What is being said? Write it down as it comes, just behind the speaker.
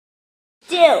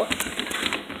do?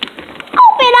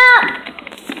 Open up!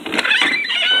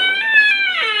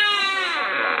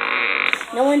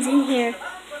 No one's in here.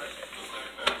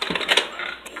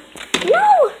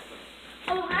 No!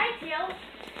 Oh, hi, Jill.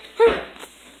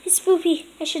 It's spoopy.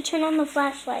 I should turn on the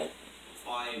flashlight.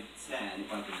 5:10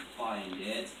 if I can find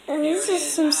it. This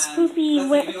is some spoopy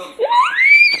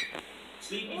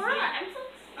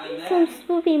some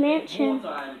spoopy mansion.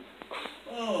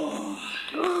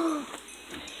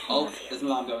 Oh, there's an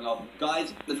alarm going off.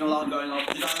 Guys, there's an alarm going off.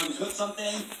 Did I overcook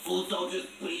something? All soldiers,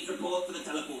 please report to the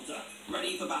teleporter.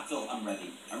 Ready for battle. I'm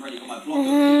ready. I'm ready for my block of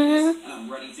peace, and I'm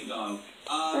ready to go.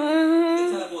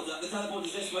 The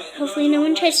teleporter's this way. Hopefully no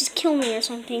one tries to kill me or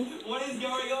something. What is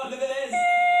going on? Look at this.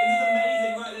 This is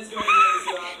amazing. Right, let's go in here and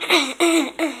see what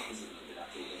happens.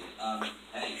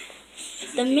 Hey.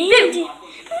 The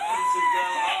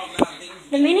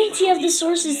main idea of the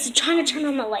source is to try to turn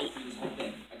on the light.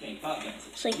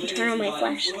 So I can turn on my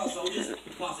flashlight. Turn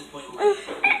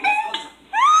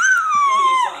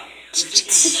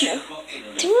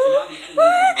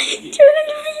on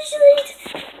the flashlight.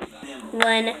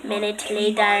 1 minute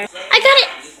later. I got it!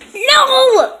 No!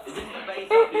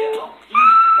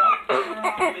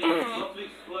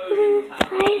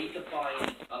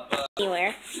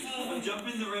 Anywhere. Jump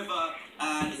in the river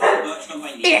and is that a birch stump I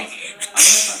need? I don't know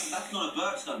if that's not a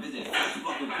birch stump, is it? That's a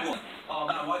block of corn. Oh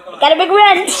man, why can't I? Got a big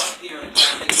wrench.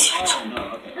 Oh no,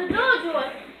 okay. The door's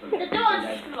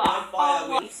locked. Fire,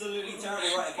 absolutely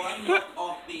terrible, right? If I knock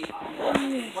off the...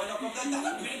 that's a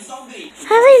big zombie!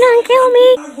 How they not kill me?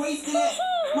 I wasted it!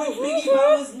 My piggy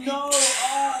powers, no! Oh,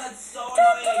 that's so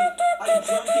annoying! I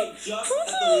jumped it just at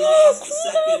the last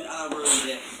second and I ruined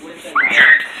it. What if they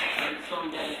I'm so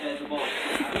dead to the ball.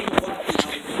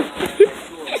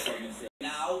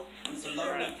 Now, I'm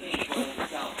slowly pink for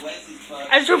himself. Where's his bird?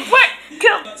 I should quit!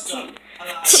 Kill!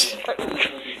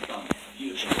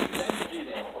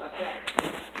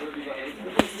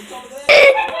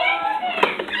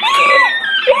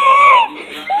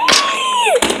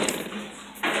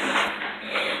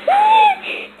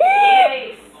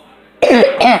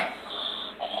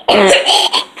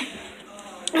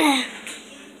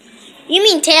 You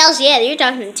mean Tails? Yeah, you're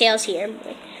talking to Tails here.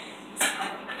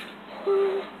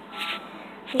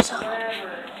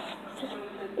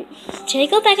 Should I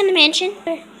go back in the mansion?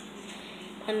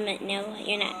 No,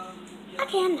 you're not.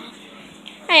 Okay, I'm not.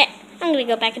 Alright, I'm gonna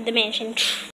go back in the mansion.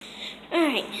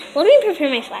 Alright, let me prepare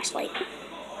my flashlight.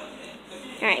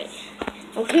 Alright,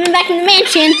 I'm coming back in the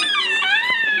mansion.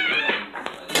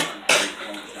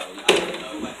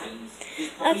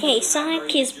 Okay,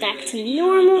 Sonic is back to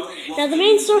normal. Now the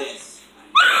main store.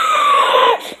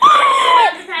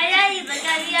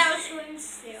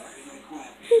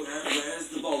 Where's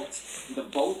the bolt? The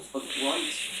bolt of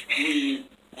bright green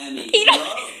Emmy.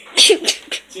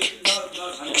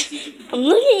 I'm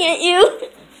looking at you.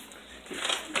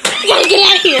 I gotta get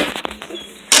out of here.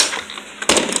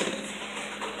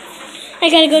 I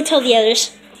gotta go tell the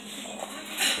others.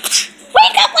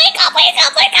 Wake up, wake up, wake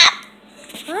up, wake up!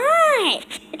 Alright.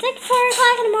 It's like 4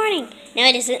 o'clock in the morning. No,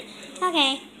 it isn't.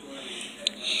 Okay.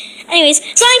 Anyways,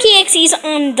 Sonic.EXE is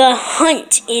on the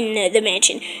hunt in the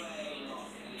mansion.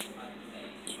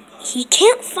 He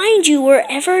can't find you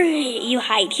wherever you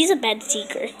hide. He's a bad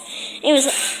seeker. Anyways,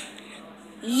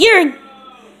 you're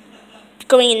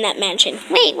going in that mansion.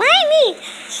 Wait, why me?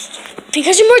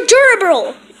 Because you're more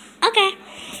durable. Okay.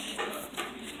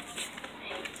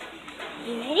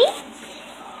 You ready?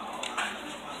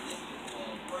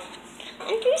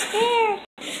 I'm too scared.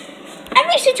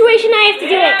 Every situation I have to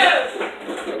do it.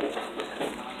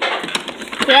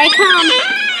 Here I come.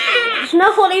 There's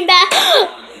no holding back.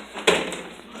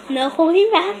 No holding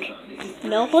back.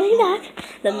 No holding back.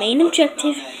 The main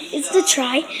objective is to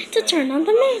try to turn on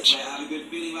the mansion.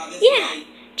 Yeah,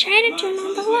 try to turn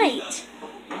on the light.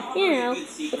 You know,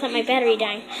 without my battery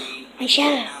dying. My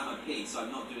shadow. Okay, so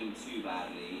I'm not doing too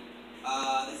badly.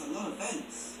 There's a lot of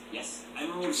vents. Yes,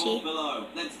 everyone below.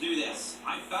 Let's do this.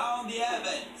 I found the air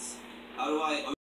vents. How do I...